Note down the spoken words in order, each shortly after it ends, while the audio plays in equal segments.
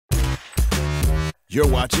You're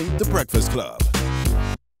watching The Breakfast Club.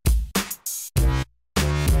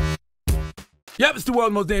 Yep, it's the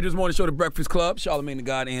world's most dangerous morning show, The Breakfast Club. Charlamagne the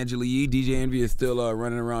God, Angela Yee. DJ Envy is still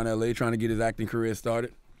running around L.A. trying to get his acting career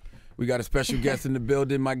started. We got a special guest in the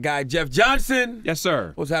building, my guy, Jeff Johnson. Yes,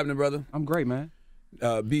 sir. What's happening, brother? I'm great, man.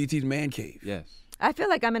 BET's Mancave. Yes. I feel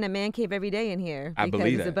like I'm in a man cave every day in here. I believe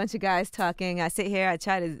because that. there's a bunch of guys talking. I sit here, I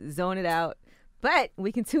try to zone it out. But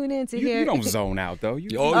we can tune in to hear. You don't zone out, though.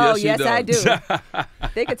 Oh, yes, she I does. do.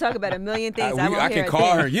 They could talk about a million things. I won't hear can a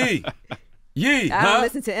call thing. her Yee. Yee, I don't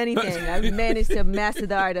listen to anything. I've managed to master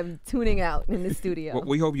the art of tuning out in the studio. Well,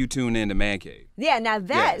 we hope you tune in to Mancave. Yeah, now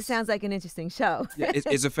that Yes. sounds like an interesting show. Yeah,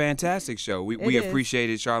 it's a fantastic show. We is.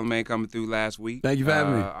 appreciated Charlamagne coming through last week. Thank you for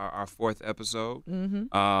having me. Our fourth episode.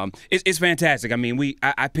 Mm-hmm. It's fantastic. I mean,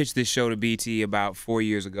 I pitched this show to BT about 4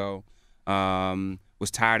 years ago. Was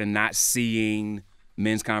tired of not seeing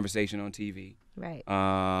men's conversation on TV. Right.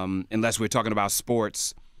 Unless we're talking about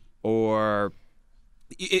sports or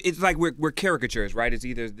it's like we're caricatures, right? It's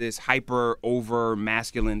either this hyper over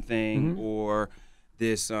masculine thing or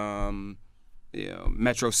this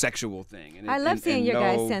metrosexual thing. And I love seeing your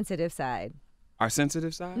guys' sensitive side. Our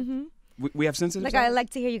sensitive side? Mm-hmm. We have sensitive Like, side? I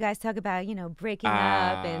like to hear you guys talk about, breaking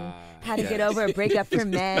up and how to get over a breakup for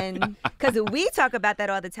men. Because we talk about that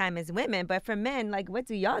all the time as women. But for men, like, what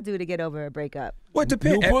do y'all do to get over a breakup? Well, it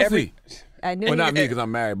depends. New pussy. I knew Well, not you- me because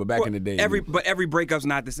I'm married, but back in the day. But every breakup's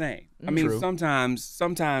not the same. I mean, True.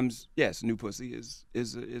 sometimes, yes, new pussy is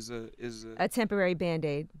a temporary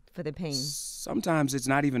Band-Aid for the pain. sometimes it's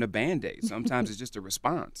not even a Band-Aid. Sometimes it's just a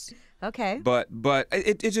response. Okay. But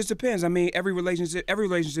it just depends. I mean, every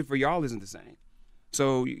relationship for y'all isn't the same.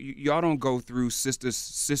 So y'all don't go through sister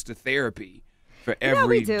therapy for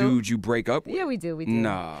every we do. dude you break up with. Yeah, we do.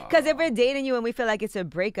 Nah. Because if we're dating you and we feel like it's a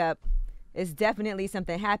breakup, it's definitely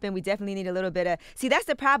something happened. We definitely need a little bit of... See, that's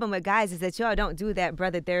the problem with guys is that y'all don't do that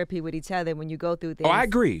brother therapy with each other when you go through things. Oh, I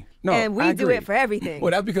agree. No, and we I do agree. it for everything.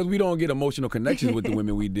 Well, that's because we don't get emotional connections with the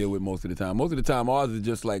women we deal with most of the time. Most of the time, ours is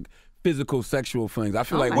just like physical, sexual things. I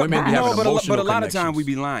feel like my women be God. having No, emotional but a lot of connections. times we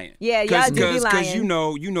be lying. Yeah, y'all do be Because lying. you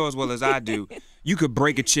know as well as I do, you could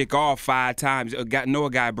break a chick off 5 times. Know a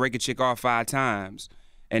guy break a chick off 5 times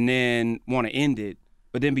and then want to end it,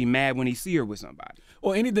 but then be mad when he see her with somebody.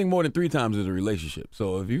 Well, anything more than 3 times is a relationship.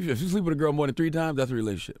 So if you sleep with a girl more than 3 times, that's a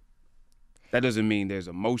relationship. That doesn't mean there's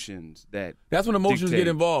emotions that. That's when emotions dictate.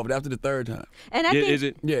 get involved after the 3rd time. And I think, Is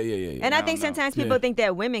it? Yeah. And I I think don't know. sometimes people think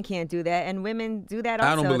that women can't do that, and women do that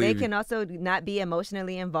also. I don't believe They you. can also not be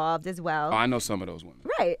emotionally involved as well. Oh, I know some of those women.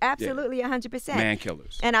 Right, absolutely, 100%. Man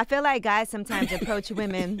killers. And I feel like guys sometimes approach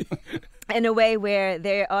women in a way where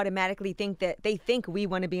they automatically think that they think we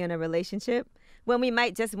want to be in a relationship when we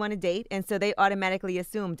might just want to date. And so they automatically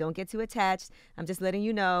assume, don't get too attached. I'm just letting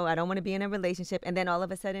you know I don't want to be in a relationship. And then all of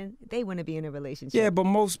a sudden, they want to be in a relationship. Yeah,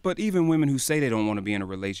 but even women who say they don't want to be in a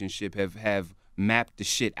relationship have mapped the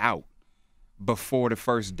shit out before the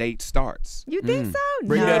first date starts. You think so?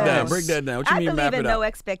 Break no. that down. Break that down. What you I mean believe map in it no out?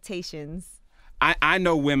 expectations. I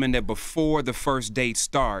know women that before the first date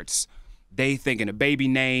starts, they thinking of baby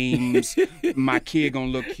names. My kid gonna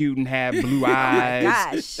look cute and have blue eyes.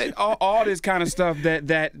 gosh. All this kind of stuff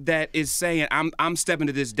that is saying I'm stepping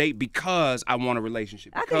to this date because I want a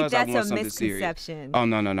relationship. I think Because that's I want a something serious. misconception. Oh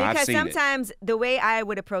no, Because I've seen it. sometimes the way I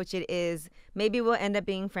would approach it is maybe we'll end up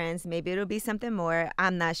being friends. Maybe it'll be something more.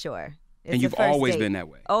 I'm not sure. It's And a you've first always date. been that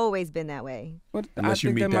way. Always been that way. But Unless I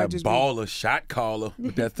you think meet might that just be- baller shot caller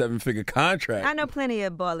with that 7-figure contract. I know plenty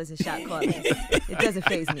of ballers and shot callers. It doesn't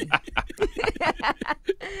faze me.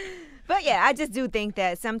 But yeah, I just do think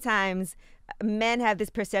that sometimes men have this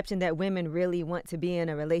perception that women really want to be in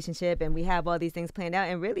a relationship, and we have all these things planned out,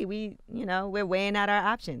 and really we're weighing out our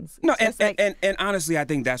options. No, Just like- and honestly, I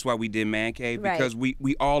think that's why we did Mancave, Right. because we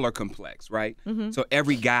all are complex, right? Mm-hmm. So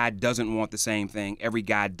every guy doesn't want the same thing. Every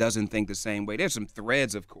guy doesn't think the same way. There's some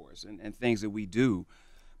threads, of course, and things that we do.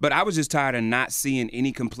 But I was just tired of not seeing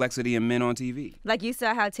any complexity in men on TV. Like you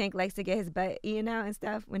saw how Tank likes to get his butt eaten out and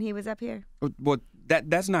stuff when he was up here. Well,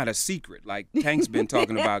 that's not a secret. Like, Tank's been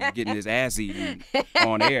talking about getting his ass eaten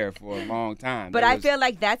on air for a long time. But I feel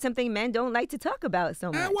like that's something men don't like to talk about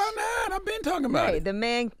so much. Why not? I've been talking about Right,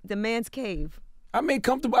 it. the man's cave. I made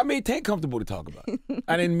Tank comfortable to talk about.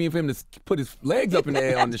 I didn't mean for him to put his legs up in the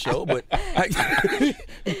air on the show, but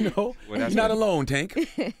Well, that's he's not what- alone, Tank.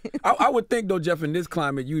 I would think though, Jeff, in this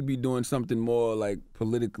climate, you'd be doing something more like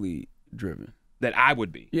politically driven. that I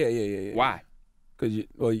would be. Yeah. Why? Because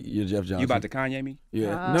you're Jeff Johnson. You about to Kanye me?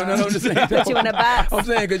 Yeah. No. I'm just saying. Put you in a box. I'm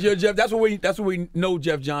saying because you're Jeff. That's what we know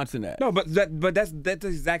Jeff Johnson at. No, but that's the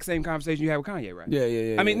exact same conversation you had with Kanye, right?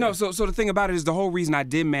 Yeah. I mean, yeah. no. So the thing about it is, the whole reason I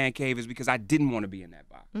did Mancave is because I didn't want to be in that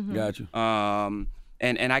box. Got you.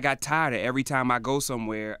 And I got tired of every time I go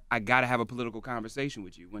somewhere, I got to have a political conversation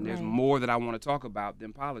with you when there's more that I want to talk about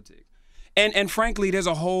than politics. And frankly, there's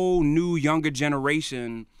a whole new younger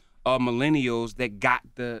generation of millennials that got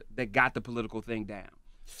the political thing down.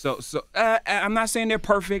 So I'm not saying they're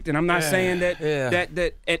perfect, and I'm not saying that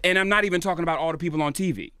and I'm not even talking about all the people on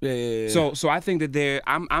TV. So I think that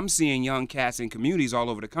I'm seeing young cats in communities all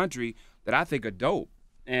over the country that I think are dope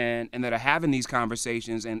and that are having these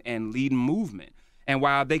conversations and leading movement. And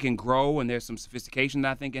while they can grow and there's some sophistication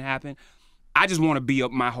that I think can happen, I just want to be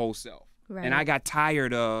up my whole self. Right. And I got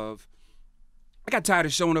tired of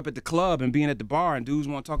showing up at the club and being at the bar and dudes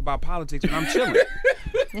want to talk about politics when I'm chilling.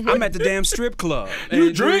 I'm at the damn strip club.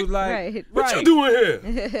 You drink? Right. What you doing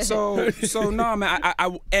here? So no, man.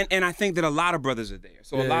 And I think that a lot of brothers are there.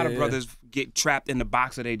 So a lot of brothers get trapped in the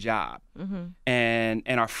box of their job, and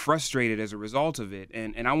are frustrated as a result of it.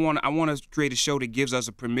 And I want to create a show that gives us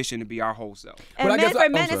a permission to be our whole self. And for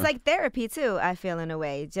men, it's like therapy too. I feel in a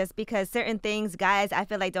way, just because certain things guys I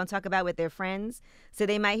feel like don't talk about with their friends, so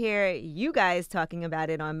they might hear you guys talking about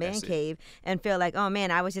it on Mancave and feel like, oh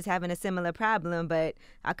man, I was just having a similar problem, but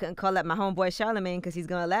I couldn't call up my homeboy Charlemagne because he's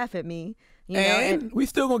gonna laugh at me. You know, and we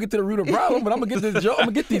still gonna get to the root of the problem, but I'm gonna get this joke. I'm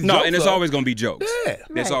gonna get these. No, jokes and it's up. always gonna be jokes. Yeah,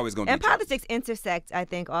 it's always gonna be. And jokes. politics intersect, I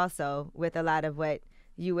think, also with a lot of what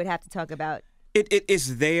you would have to talk about.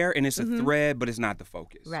 It's there and it's a thread, but it's not the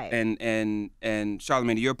focus. Right. And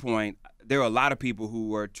Charlemagne, to your point, there are a lot of people who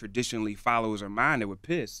were traditionally followers of mine that were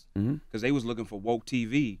pissed because they was looking for woke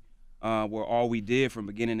TV, where all we did from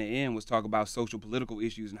beginning to end was talk about social political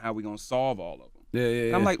issues and how we gonna solve all of them.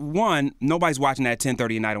 Yeah. I'm like, one, nobody's watching that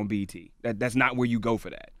 10:30 at night on BET. That's not where you go for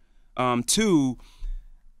that. Two,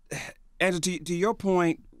 Angela, to your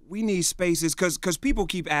point, we need spaces because people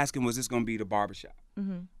keep asking, was this going to be the barbershop?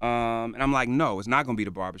 And I'm like, no, it's not going to be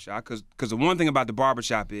the barbershop because the one thing about the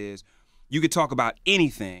barbershop is you could talk about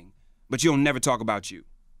anything, but you'll never talk about you.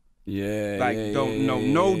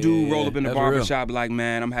 No dude roll up in the barbershop like,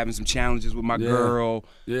 man, I'm having some challenges with my girl.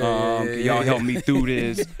 Can y'all help me through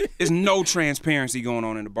this? There's no transparency going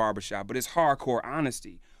on in the barbershop, but it's hardcore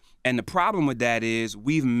honesty. And the problem with that is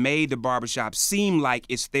we've made the barbershop seem like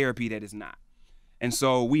it's therapy that it's not. And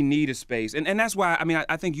so we need a space. And that's why,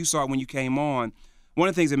 I think you saw it when you came on. One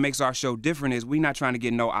of the things that makes our show different is we're not trying to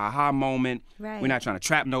get no aha moment. Right. We're not trying to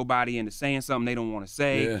trap nobody into saying something they don't want to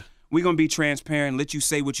say. Yeah. We're going to be transparent, let you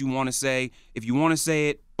say what you want to say. If you want to say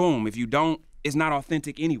it, boom. If you don't, it's not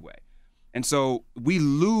authentic anyway. And so we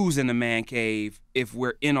lose in the man cave if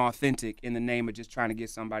we're inauthentic in the name of just trying to get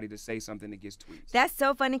somebody to say something that gets tweets. That's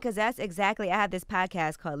so funny because that's exactly, I have this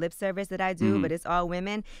podcast called Lip Service that I do, but it's all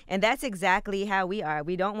women. And that's exactly how we are.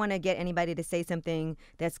 We don't want to get anybody to say something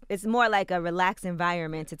it's more like a relaxed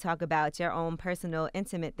environment to talk about your own personal,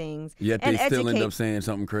 intimate things. Yet they still end up saying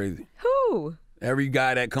something crazy. Who? Every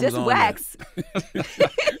guy that comes just on. Wax.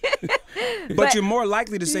 But you're more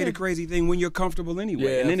likely to say the crazy thing when you're comfortable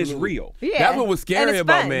anyway, and then it's real. Yeah. That's what was scary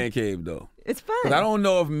about fun. Man Cave, though. It's fun. 'Cause I don't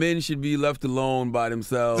know if men should be left alone by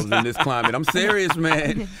themselves in this climate. I'm serious,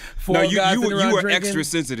 man. No, you were extra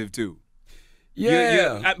sensitive too.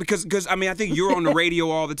 Yeah. Because I think you're on the radio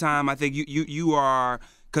all the time. I think you are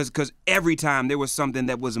because every time there was something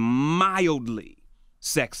that was mildly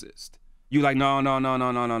sexist. You like no.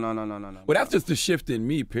 Well, that's just the shift in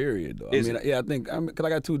me, period. Though. I think because I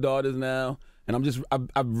got 2 daughters now, and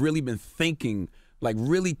I've really been thinking, like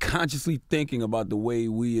really consciously thinking about the way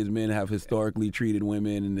we as men have historically treated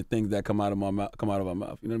women and the things that come out of our mouth. You know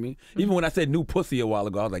what I mean? Even when I said new pussy a while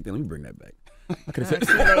ago, I was like, let me bring that back. I could have said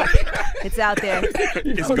it's out there.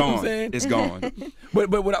 It's gone. It's gone. But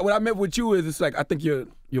what I meant with you is it's like I think your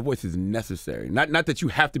voice is necessary. Not that you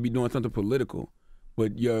have to be doing something political.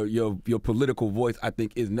 But your political voice, I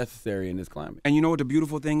think, is necessary in this climate. And you know what the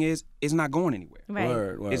beautiful thing is? It's not going anywhere. Right.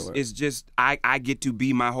 Word. It's just I get to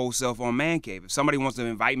be my whole self on Man Cave. If somebody wants to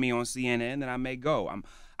invite me on CNN, then I may go.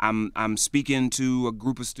 I'm speaking to a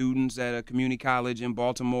group of students at a community college in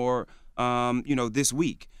Baltimore, this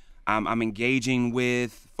week. I'm engaging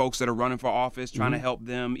with folks that are running for office, trying to help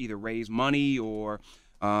them either raise money or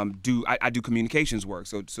I do communications work,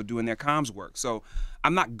 so doing their comms work. So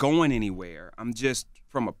I'm not going anywhere. I'm just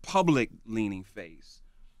from a public leaning face,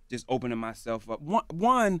 just opening myself up.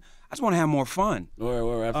 One, I just want to have more fun.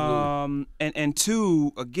 Absolutely. And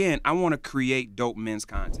two, again, I want to create dope men's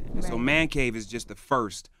content. Right. So Man Cave is just the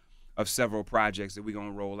first of several projects that we're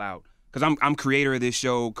gonna roll out. Because I'm creator of this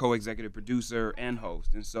show, co-executive producer, and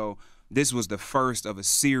host. And so this was the first of a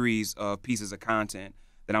series of pieces of content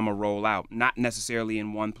that I'm gonna roll out, not necessarily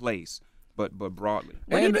in one place, but broadly.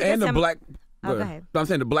 And the black. Go ahead. I'm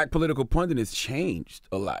saying the black political pundit has changed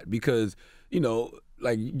a lot because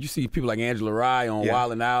like you see people like Angela Rye on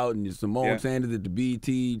Wildin' Out and Simone Sanders at the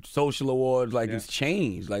BET Social Awards. Like it's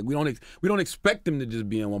changed. Like we don't expect them to just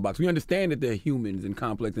be in one box. We understand that they're humans and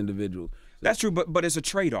complex individuals. That's true, but it's a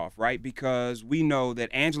trade-off, right? Because we know that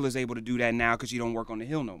Angela's able to do that now because she don't work on the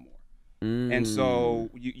Hill no more. And so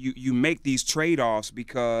you make these trade-offs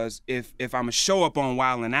because if I'm going to show up on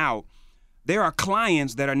Wildin' Out, there are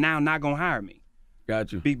clients that are now not going to hire me.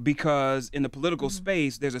 Got you. Because in the political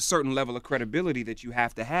space, there's a certain level of credibility that you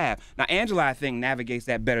have to have. Now, Angela, I think, navigates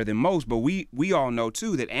that better than most, but we all know,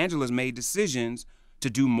 too, that Angela's made decisions to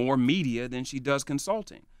do more media than she does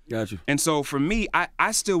consulting. Got you. And so for me,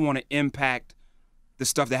 I still want to impact the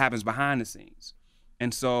stuff that happens behind the scenes.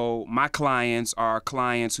 And so my clients are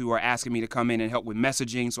clients who are asking me to come in and help with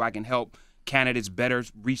messaging so I can help candidates better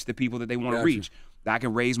reach the people that they want to reach. That I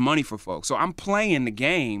can raise money for folks. So I'm playing the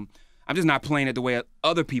game. I'm just not playing it the way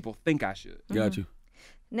other people think I should. Got you.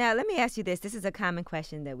 Now, let me ask you this. This is a common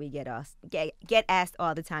question that we get asked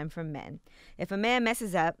all the time from men. If a man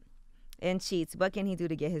messes up and cheats, what can he do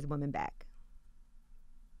to get his woman back?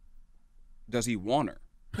 Does he want her?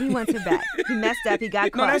 He wants her back. He messed up. He got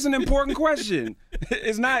caught. No, that's an important question.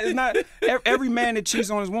 It's not. Every man that cheats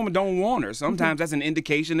on his woman don't want her. Sometimes that's an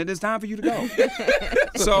indication that it's time for you to go.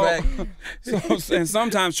 And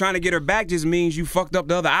sometimes trying to get her back just means you fucked up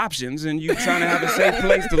the other options and you trying to have a safe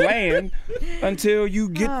place to land until you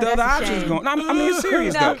get the other options going. No, I mean, it's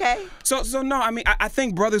serious though. Okay. So no, I mean, I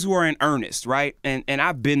think brothers who are in earnest, right? And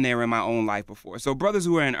I've been there in my own life before. So brothers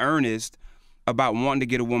who are in earnest about wanting to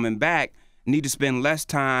get a woman back need to spend less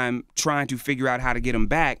time trying to figure out how to get them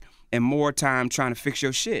back and more time trying to fix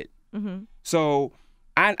your shit. So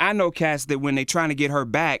I know cats that when they trying to get her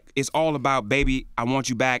back, it's all about, baby, I want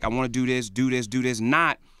you back. I want to do this.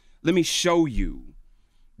 Not, let me show you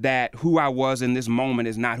that who I was in this moment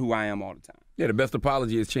is not who I am all the time. Yeah, the best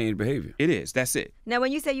apology is change behavior. It is. That's it. Now,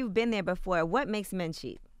 when you say you've been there before, what makes men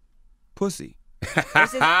cheat? Pussy.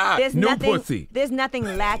 There's no nothing, pussy. There's nothing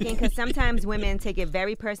lacking because sometimes women take it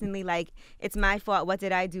very personally, like it's my fault. What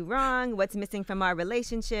did I do wrong? What's missing from our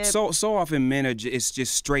relationship? So often men it's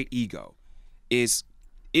just straight ego. Is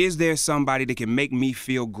there somebody that can make me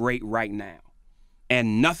feel great right now,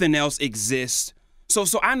 and nothing else exists? So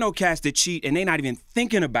I know cats that cheat and they're not even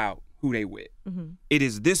thinking about who they with. It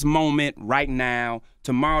is this moment right now.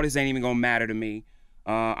 Tomorrow this ain't even gonna matter to me.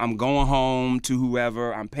 I'm going home to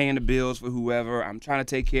whoever. I'm paying the bills for whoever. I'm trying to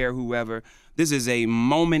take care of whoever. This is a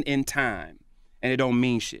moment in time, and it don't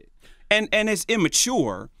mean shit. And it's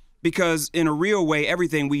immature because in a real way,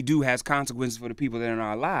 everything we do has consequences for the people that are in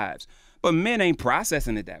our lives. But men ain't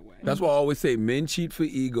processing it that way. That's why I always say men cheat for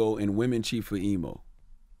ego and women cheat for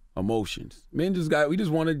emotions. Men we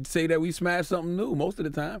just want to say that we smashed something new most of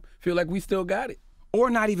the time. Feel like we still got it. Or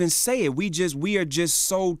not even say it. We are just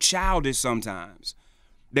so childish sometimes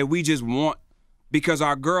that we just want, because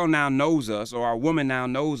our girl now knows us, or our woman now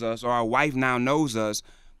knows us, or our wife now knows us,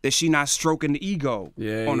 that she not stroking the ego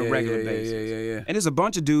on a regular basis. Yeah. And there's a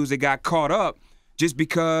bunch of dudes that got caught up just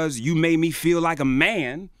because you made me feel like a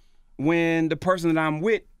man when the person that I'm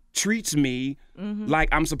with treats me like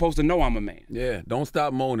I'm supposed to know I'm a man. Yeah, don't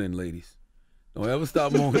stop moaning, ladies. Don't ever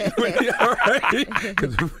stop moaning. All right?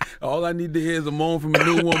 'Cause all I need to hear is a moan from a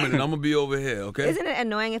new woman, and I'm going to be over here, okay? Isn't it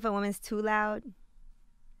annoying if a woman's too loud?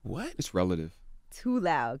 What? It's relative. Too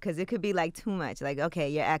loud, because it could be like too much. Like, okay,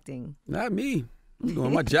 you're acting. Not me. I'm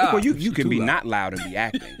doing my job. Well, you can be not loud and be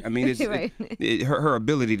acting. I mean, Right. Her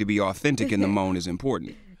ability to be authentic in the moan is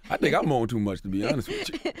important. I think I moan too much, to be honest with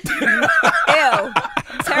you. Ew.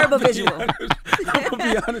 Terrible visual. I'm going to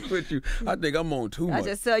be honest with you. I think I moan too much. I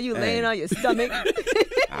just saw you laying on your stomach.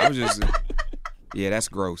 I was just, yeah, that's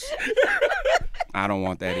gross. I don't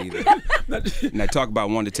want that either. Now talk about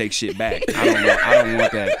wanting to take shit back. I don't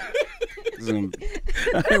want that.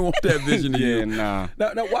 I didn't want that vision of you. Yeah, nah.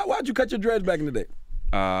 Now, why'd you cut your dreads back in the day?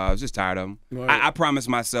 I was just tired of them. Right. I promised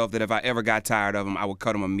myself that if I ever got tired of them, I would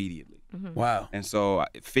cut them immediately. Wow. And so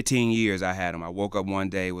 15 years I had them. I woke up one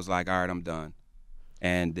day, was like, all right, I'm done.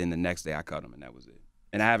 And then the next day I cut them, and that was it.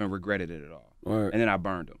 And I haven't regretted it at all. Right. And then I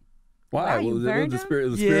burned them. Why? You Was burned the them?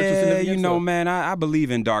 spiritual Yeah, significance? you know, or- man, I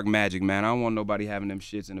believe in dark magic, man. I don't want nobody having them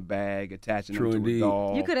shits in a bag, attaching True them to indeed. a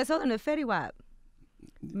doll. You could have sold him to Fetty Wap.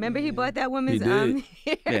 Remember he bought that woman's He did.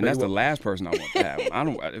 Yeah, and that's the last person I want to have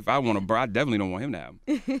him. If I want to, I definitely don't want him to have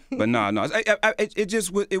him. But no,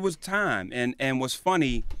 it was time. And what's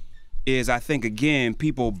funny is I think, again,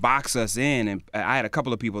 people box us in. And I had a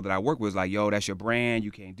couple of people that I work with like, yo, that's your brand. You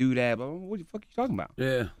can't do that. But what the fuck are you talking about?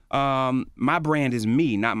 Yeah. My brand is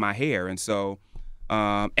me, not my hair. And so,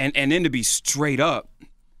 and then to be straight up,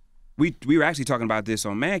 we were actually talking about this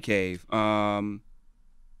on Mancave.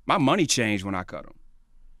 My money changed when I cut them.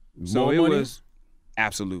 So More it money? was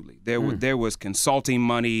absolutely there was consulting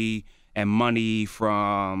money and money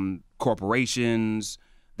from corporations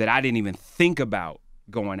that I didn't even think about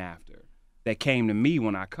going after that came to me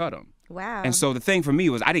when I cut them. Wow. And so the thing for me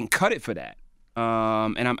was I didn't cut it for that.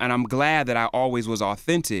 And I'm glad that I always was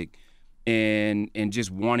authentic in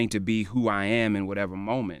just wanting to be who I am in whatever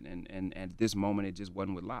moment. And at this moment, it just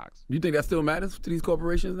wasn't with Locks. You think that still matters to these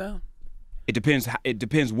corporations now? It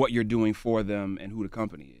depends what you're doing for them and who the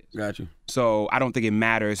company is. Got you. So I don't think it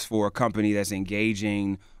matters for a company that's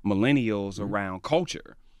engaging millennials around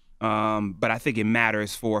culture. But I think it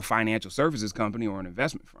matters for a financial services company or an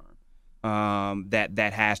investment firm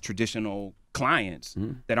that has traditional clients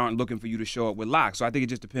that aren't looking for you to show up with Locks. So I think it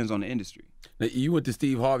just depends on the industry. Now, you went to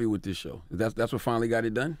Steve Harvey with this show. That's what finally got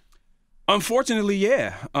it done? Unfortunately,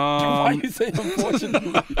 yeah. Why you say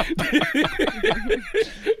unfortunately?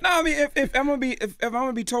 No, I mean, if I'm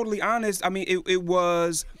gonna be totally honest, I mean, it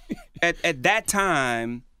was at that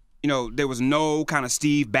time, you know, there was no kind of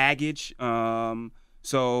Steve baggage.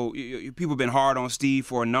 So people have been hard on Steve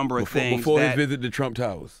for a number of things. Before his visit to Trump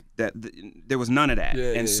Towers. There was none of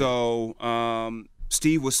that. So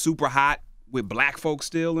Steve was super hot with black folks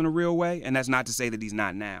still in a real way, and that's not to say that he's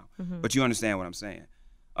not now. But you understand what I'm saying.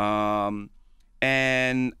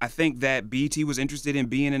 And I think that BET was interested in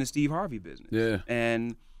being in the Steve Harvey business. Yeah.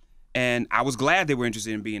 And I was glad they were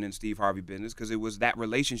interested in being in the Steve Harvey business because it was that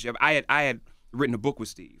relationship. I had written a book with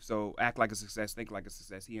Steve, so Act Like a Success, Think Like a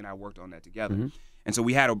Success. He and I worked on that together. And so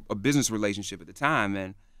we had a business relationship at the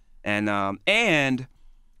time. And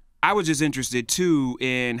I was just interested, too,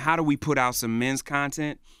 in how do we put out some men's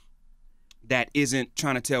content that isn't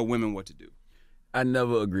trying to tell women what to do. I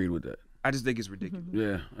never agreed with that. I just think it's ridiculous.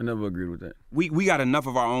 Yeah, I never agreed with that. We got enough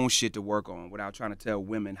of our own shit to work on without trying to tell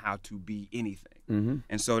women how to be anything.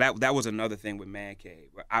 And so that was another thing with Mancave.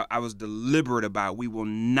 I was deliberate about we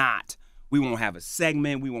won't have a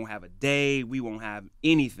segment, we won't have a day, we won't have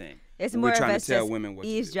anything. It's more we're trying of us to tell just women what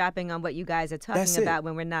eavesdropping to do. on what you guys are talking about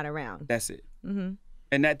when we're not around. That's it. And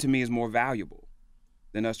that to me is more valuable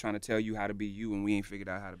than us trying to tell you how to be you and we ain't figured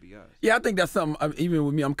out how to be us. Yeah, I think that's something, even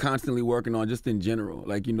with me, I'm constantly working on just in general.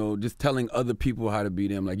 Like, you know, just telling other people how to be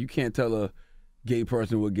them. Like, you can't tell a gay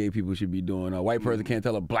person what gay people should be doing. A white person can't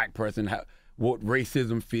tell a black person what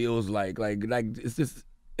racism feels like. Like it's just,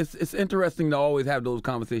 it's interesting to always have those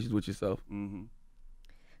conversations with yourself.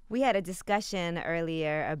 We had a discussion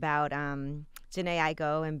earlier about Jhené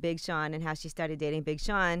Aiko and Big Sean and how she started dating Big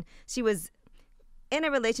Sean. She was in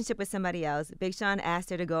a relationship with somebody else. Big Sean asked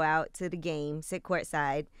her to go out to the game, sit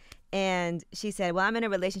courtside, and she said, well, I'm in a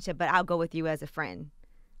relationship, but I'll go with you as a friend.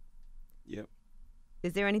 Yep.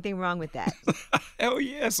 Is there anything wrong with that? Hell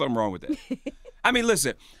yeah, something wrong with that. I mean,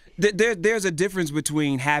 listen, there's a difference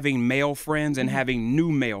between having male friends and having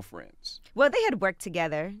new male friends. Well, they had worked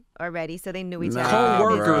together already, so they knew each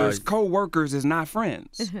other. Co-workers is not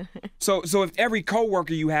friends. So if every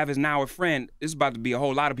co-worker you have is now a friend, it's about to be a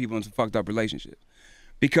whole lot of people in some fucked up relationships.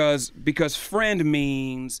 Because friend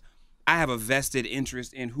means I have a vested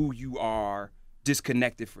interest in who you are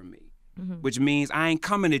disconnected from me, which means I ain't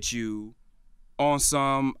coming at you on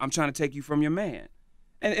some, I'm trying to take you from your man.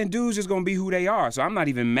 And dudes just gonna be who they are. So I'm not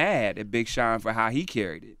even mad at Big Sean for how he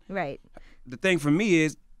carried it. Right. The thing for me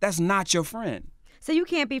is that's not your friend. So you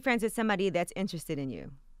can't be friends with somebody that's interested in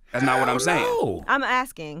you. That's not what I'm saying. No. I'm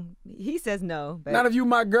asking. He says no. But Not if you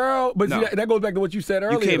my girl. But No. see, that goes back to what you said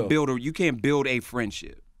earlier. You can't build a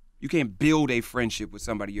friendship. You can't build a friendship with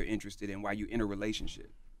somebody you're interested in while you're in a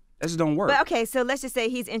relationship. That just don't work. But okay, so let's just say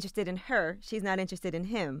he's interested in her. She's not interested in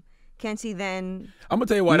him. Can she then? I'm gonna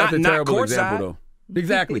tell you why that's a Not terrible courtside. example, though.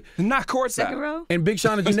 Exactly. Not courtside. Second row? And Big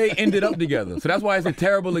Sean and Jhené ended up together. So that's why it's a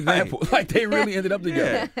terrible example. Like, they really ended up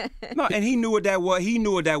together. No, and he knew what that was. He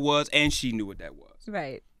knew what that was, and she knew what that was.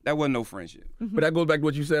 Right. That wasn't no friendship. But that goes back to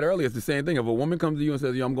what you said earlier. It's the same thing. If a woman comes to you and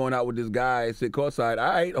says, yo, I'm going out with this guy, sit courtside, all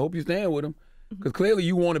right, I hope you're staying with him. Because clearly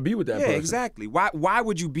you want to be with that person. Yeah, exactly. Why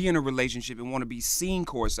would you be in a relationship and want to be seen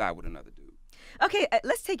courtside with another dude? Okay,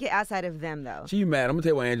 let's take it outside of them, though. She mad. I'm going to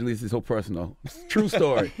tell you why Angela Yee is so personal. True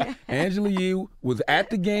story. Angela Yee was at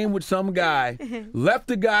the game with some guy, left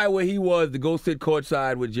the guy where he was to go sit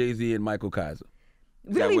courtside with Jay-Z and Michael Kaiser.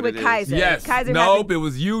 Really, what with it is? Kaiser? Yes. Kaiser Nope, it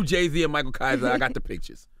was you, Jay-Z, and Michael Kaiser. I got the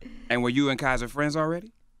pictures. And were you and Kaiser friends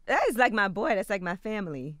already? That is like my boy. That's like my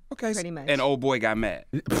family. Okay. Pretty much. And old boy got mad.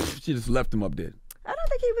 She just left him up there. I don't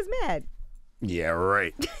think he was mad. Yeah,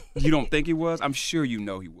 right. You don't think he was? I'm sure you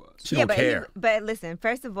know he was. She don't care. But listen,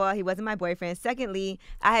 first of all, he wasn't my boyfriend. Secondly,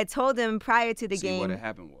 I had told him prior to the See, game what had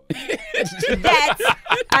happened was. that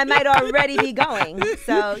I might already be going.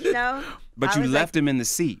 So, you know. But I you was left him in the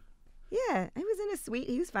seat. Yeah, he was in a suite.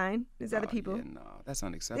 He was fine. There's other people. Yeah, no, that's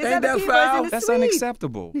unacceptable. There's Ain't other that people foul? in the That's suite.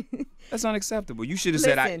 unacceptable. That's unacceptable. You should have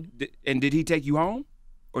said, Listen. and did he take you home?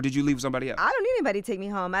 Or did you leave with somebody else? I don't need anybody to take me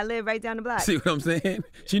home. I live right down the block. See what I'm saying?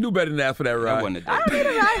 She knew better than that for that ride. That wasn't a date. I don't need a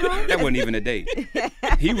ride home. That wasn't even a date.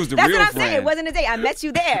 He was the That's real what I'm friend. saying. It wasn't a date. I met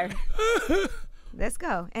you there. Let's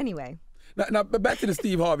go. Anyway. Now, but back to the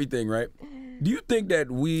Steve Harvey thing, right? Do you think that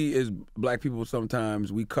we as black people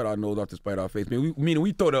sometimes we cut our nose off to spite our face? Meaning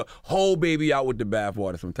we throw the whole baby out with the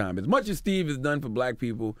bathwater sometimes. As much as Steve has done for black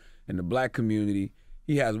people and the black community,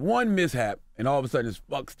 he has one mishap and all of a sudden it's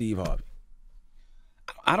fuck Steve Harvey.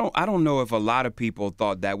 I don't know if a lot of people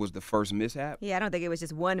thought that was the first mishap. Yeah, I don't think it was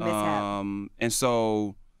just one mishap. And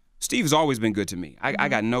so Steve's always been good to me. I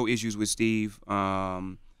got no issues with Steve.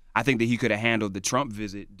 I think that he could have handled the Trump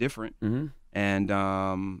visit different. And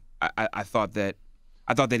I thought that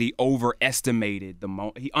he overestimated the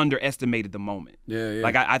moment. He underestimated the moment. Yeah.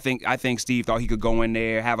 Like I think Steve thought he could go in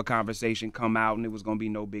there, have a conversation, come out, and it was gonna be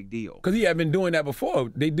no big deal. Because he had been doing that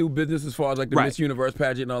before. They do business as far as like the Miss Universe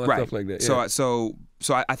pageant and all that stuff like that. Yeah.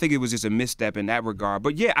 So I think it was just a misstep in that regard.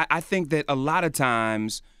 But yeah, I think that a lot of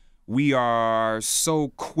times we are so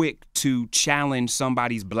quick to challenge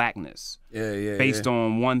somebody's blackness based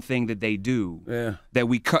on one thing that they do that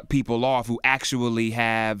we cut people off who actually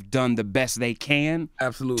have done the best they can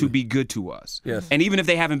to be good to us. Yes. And even if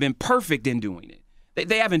they haven't been perfect in doing it,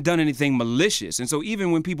 they haven't done anything malicious. And so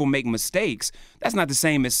even when people make mistakes, that's not the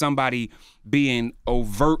same as somebody being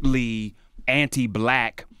overtly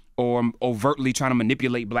anti-black or overtly trying to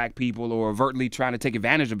manipulate black people or overtly trying to take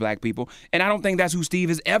advantage of black people. And I don't think that's who Steve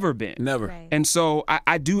has ever been. Never. Right. And so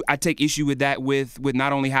I take issue with that with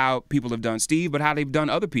not only how people have done Steve, but how they've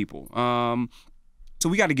done other people. So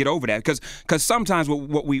we got to get over that because sometimes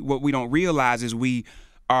what we don't realize is we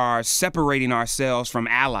are separating ourselves from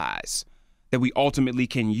allies that we ultimately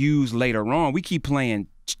can use later on. We keep playing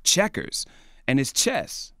checkers, and it's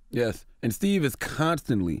chess. Yes, and Steve is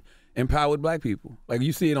constantly empowered black people. Like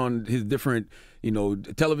you see it on his different,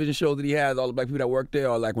 television shows that he has, all the black people that work there,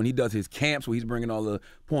 or like when he does his camps where he's bringing all the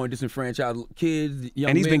poor and disenfranchised kids, young men.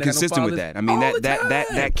 And he's been that have no consistent with fathers. that. I mean, All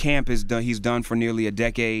that camp is done. He's done for nearly a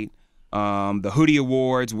decade. The Hoodie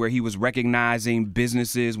Awards, where he was recognizing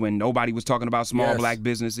businesses when nobody was talking about small black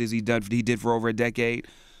businesses, he did for over a decade.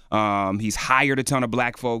 He's hired a ton of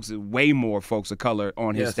black folks, way more folks of color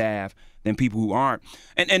on his staff than people who aren't.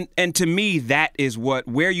 And to me, that is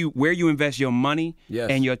where you invest your money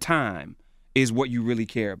and your time is what you really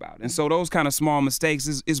care about. And so those kind of small mistakes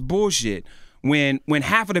is bullshit when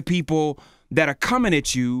half of the people that are coming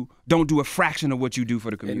at you don't do a fraction of what you do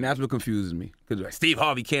for the community. And that's what confuses me. Because like, Steve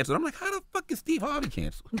Harvey canceled. I'm like, how the fuck is Steve Harvey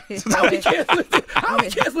canceled? How he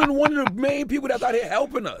canceling one of the main people that's out here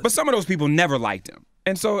helping us? But some of those people never liked him.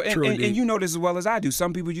 And so, and you know this as well as I do.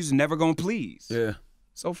 Some people just never gonna please. Yeah.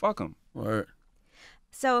 So fuck them. Word.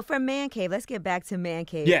 So for Mancave, let's get back to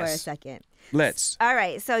Mancave for a second. Let's. All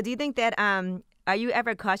right. So do you think that are you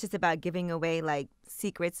ever cautious about giving away like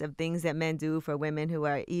secrets of things that men do for women who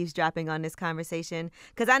are eavesdropping on this conversation?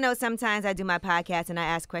 Because I know sometimes I do my podcast and I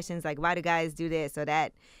ask questions like, why do guys do this or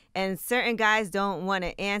that? And certain guys don't want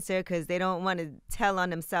to answer because they don't want to tell on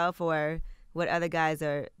themselves or what other guys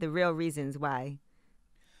are the real reasons why.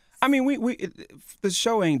 I mean, the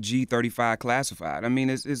show ain't G35 classified. I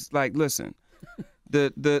mean, it's like, listen,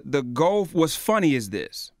 the goal, what's funny is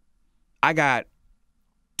this. I got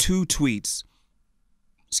two texts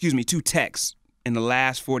in the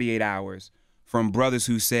last 48 hours from brothers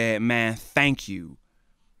who said, man, thank you,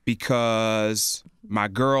 because my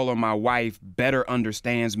girl or my wife better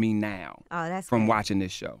understands me now from watching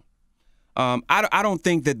this show. I don't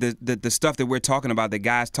think that the stuff that we're talking about, that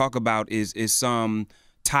guys talk about, is some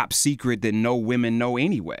top secret that no women know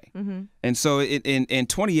anyway. Mm-hmm. And so in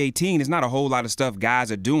 2018, there's not a whole lot of stuff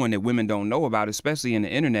guys are doing that women don't know about, especially in the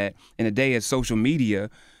internet, in a day of social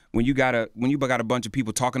media, when you got a bunch of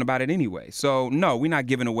people talking about it anyway. So no, we're not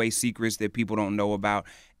giving away secrets that people don't know about.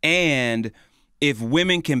 And if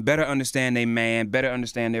women can better understand their man, better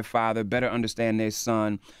understand their father, better understand their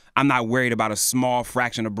son, I'm not worried about a small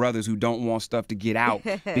fraction of brothers who don't want stuff to get out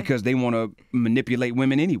because they want to manipulate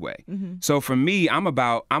women anyway. Mm-hmm. So for me, I'm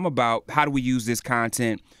about how do we use this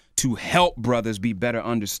content to help brothers be better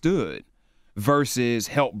understood versus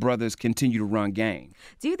help brothers continue to run game.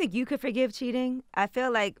 Do you think you could forgive cheating? I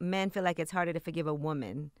feel like men feel like it's harder to forgive a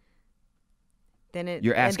woman than it.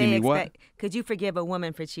 You're asking me what? Could you forgive a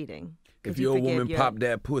woman for cheating? If your woman popped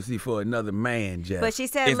that pussy for another man, Jeff. But she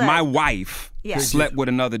said, if my wife slept with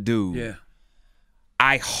another dude,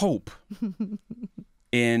 I hope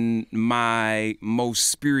in my most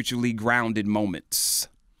spiritually grounded moments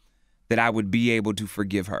that I would be able to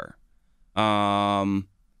forgive her.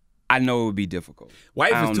 I know it would be difficult.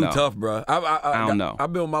 Wife is too tough, bro. I don't know.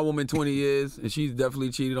 I've been with my woman 20 years, and she's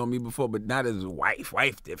definitely cheated on me before, but not as a wife.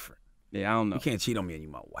 Wife different. Yeah, I don't know. You can't cheat on me and you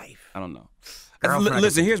my wife. I don't know.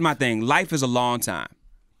 Listen, here's my thing. Life is a long time,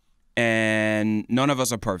 and none of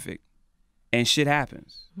us are perfect, and shit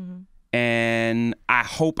happens. Mm-hmm. And I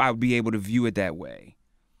hope I'll be able to view it that way.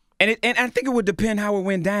 And I think it would depend how it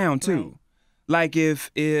went down too. Right. Like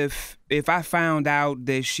if I found out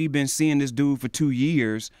that she been seeing this dude for 2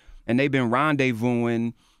 years and they've been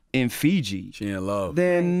rendezvousing in Fiji, she in love,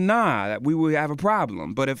 then nah, we would have a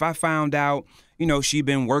problem. But if I found out, you know, she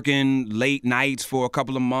been working late nights for a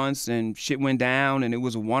couple of months and shit went down and it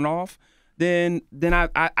was a one-off, then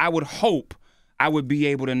I would hope I would be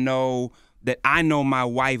able to know that I know my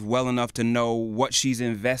wife well enough to know what she's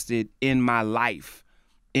invested in my life,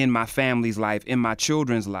 in my family's life, in my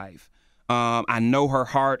children's life. I know her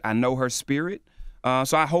heart. I know her spirit.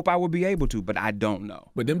 So I hope I would be able to, but I don't know.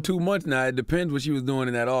 But them 2 months now, it depends what she was doing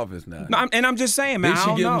in that office now. No, I'm just saying, man, Did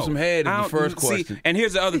she give him some head is the first question. See, and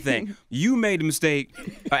here's the other thing. You made the mistake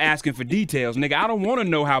of asking for details. Nigga, I don't want to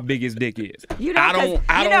know how big his dick is. You know, I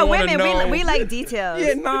don't want to know. We like details.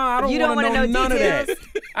 Yeah, nah, I don't want to know none details? of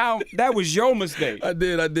that. That was your mistake. I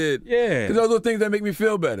did. Yeah. Because those are things that make me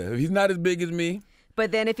feel better. If he's not as big as me.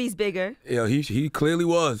 But then if he's bigger. Yeah, he clearly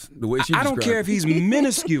was, the way she I don't care if he's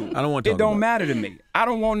minuscule. I don't want to talk It don't about matter to me. I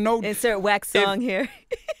don't want no. Insert wax song here.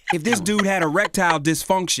 If this dude had erectile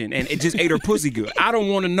dysfunction and it just ate her pussy good, I don't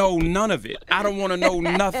want to know none of it. I don't want to know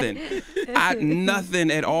nothing. Nothing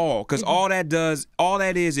at all. Because all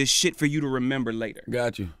that is shit for you to remember later.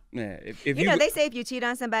 Got you. Yeah. If you know, they say if you cheat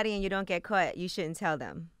on somebody and you don't get caught, you shouldn't tell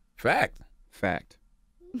them. Fact.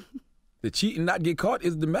 The cheat and not get caught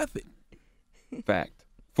is the method. Fact.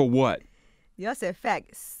 For what? Y'all said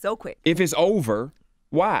fact so quick. If it's over,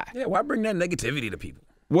 why? Yeah, why bring that negativity to people?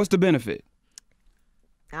 What's the benefit?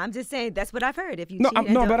 I'm just saying that's what I've heard. If you no,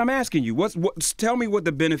 cheat but I'm asking you. Tell me what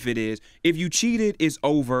the benefit is. If you cheated, it's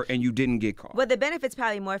over and you didn't get caught. Well, the benefit's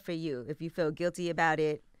probably more for you if you feel guilty about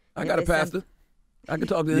it. I got a pastor. I can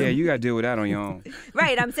talk to him. Yeah, you got to deal with that on your own.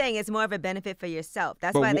 Right, I'm saying it's more of a benefit for yourself.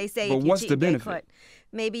 That's why they say if you cheat, get caught.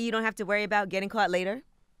 Maybe you don't have to worry about getting caught later.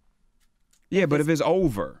 Yeah, but if it's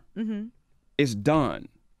over, it's done.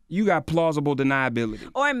 You got plausible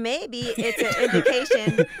deniability. Or maybe it's an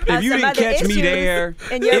indication if you didn't catch me there,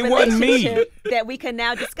 in your it wasn't me. That we can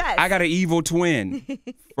now discuss. I got an evil twin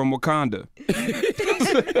from Wakanda.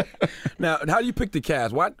 Now, how do you pick the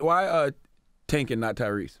cast? Why Tank and not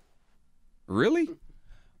Tyrese? Really?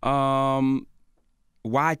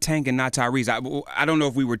 Why Tank and not Tyrese? I don't know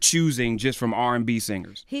if we were choosing just from R&B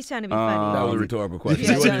singers. He's trying to be funny. That was a rhetorical question.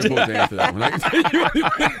 You wasn't supposed to answer that one.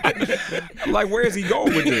 I'm like, where is he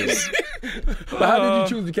going with this? But how did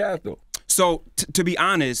you choose the cast, though? So, to be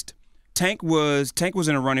honest, Tank was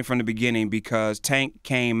in a running from the beginning because Tank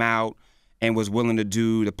came out and was willing to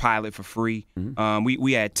do the pilot for free. Mm-hmm.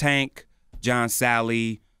 We had Tank, John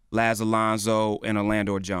Sally, Laz Alonso, and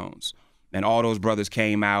Orlando Jones. And all those brothers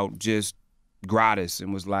came out just gratis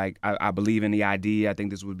and was like, I believe in the idea. I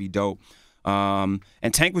think this would be dope. And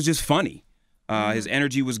Tank was just funny. His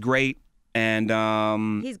energy was great. And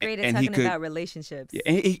he's great at talking about relationships. Yeah,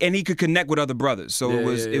 and he could connect with other brothers. So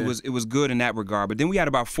it was good in that regard. But then we had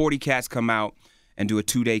about 40 cats come out and do a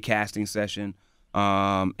 2-day casting session.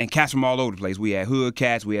 And cats from all over the place. We had hood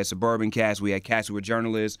cats, we had suburban cats, we had cats who were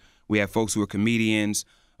journalists, we had folks who were comedians.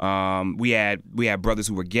 We had brothers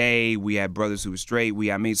who were gay. We had brothers who were straight.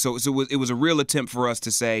 So it was a real attempt for us to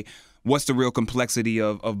say, what's the real complexity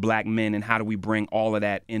of black men and how do we bring all of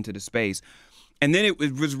that into the space? And then it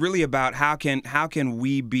was really about how can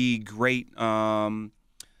we be great. So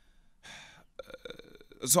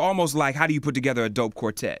almost like how do you put together a dope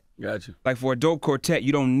quartet? Gotcha. Like for a dope quartet,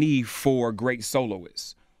 you don't need 4 great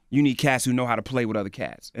soloists. You need cats who know how to play with other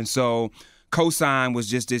cats. And so Cosign was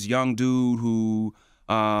just this young dude who.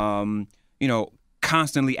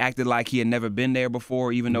 Constantly acted like he had never been there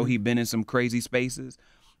before, even though he'd been in some crazy spaces.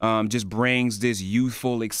 Just brings this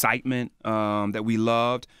youthful excitement that we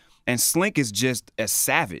loved. And Slink is just a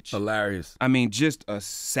savage. Hilarious. I mean, just a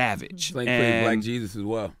savage. Slink played Black Jesus as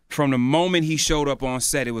well. From the moment he showed up on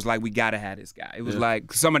set, it was like, we got to have this guy. It was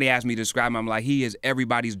like, somebody asked me to describe him. I'm like, he is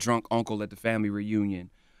everybody's drunk uncle at the family reunion,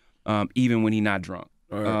 even when he's not drunk.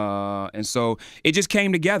 Right. And so it just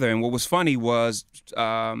came together. And what was funny was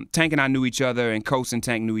Tank and I knew each other, and Coase and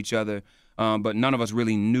Tank knew each other, but none of us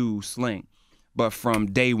really knew Slink. But from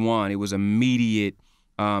day one, it was immediate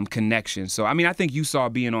connection. So, I mean, I think you saw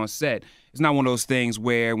being on set. It's not one of those things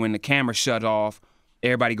where when the camera shut off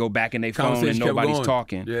everybody go back in their phone and nobody's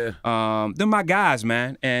talking. Yeah. They're my guys,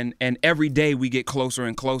 man. And every day we get closer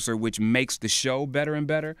and closer, which makes the show better and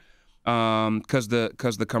better. Because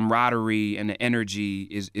the camaraderie and the energy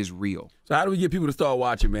is real. So how do we get people to start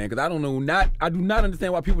watching, man? Because I do not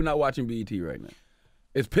understand why people are not watching BET right now.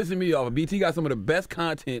 It's pissing me off. BET got some of the best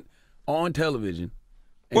content on television.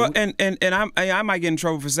 And I might get in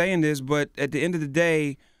trouble for saying this, but at the end of the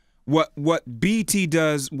day, what BET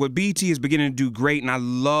does, what BET is beginning to do great, and I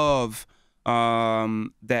love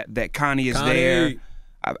that Connie is there.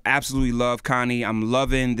 I absolutely love Connie. I'm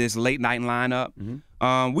loving this late night lineup.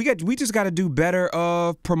 We just got to do better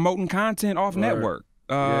of promoting content off network.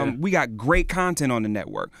 We got great content on the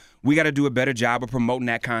network. We got to do a better job of promoting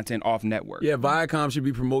that content off network. Yeah, Viacom should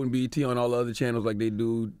be promoting BET on all the other channels like they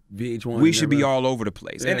do VH1. We should be all over the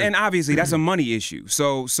place. Yeah. And obviously that's a money issue.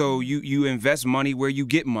 So you invest money where you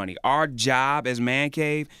get money. Our job as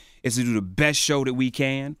Mancave is to do the best show that we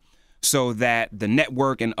can, so that the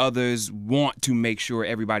network and others want to make sure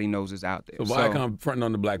everybody knows it's out there. So Viacom fronting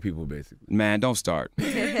on the black people, basically. Man, don't start.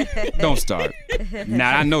 Don't start.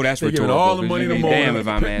 Now, I know that's rhetorical. All the money to damn if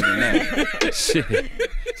I'm asking that. Shit.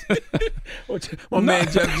 My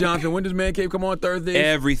man Jeff Johnson, when does Mancave come on Thursday?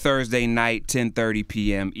 Every Thursday night, 10:30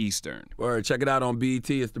 p.m. Eastern. Check it out on BET.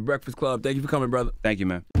 It's The Breakfast Club. Thank you for coming, brother. Thank you,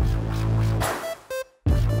 man.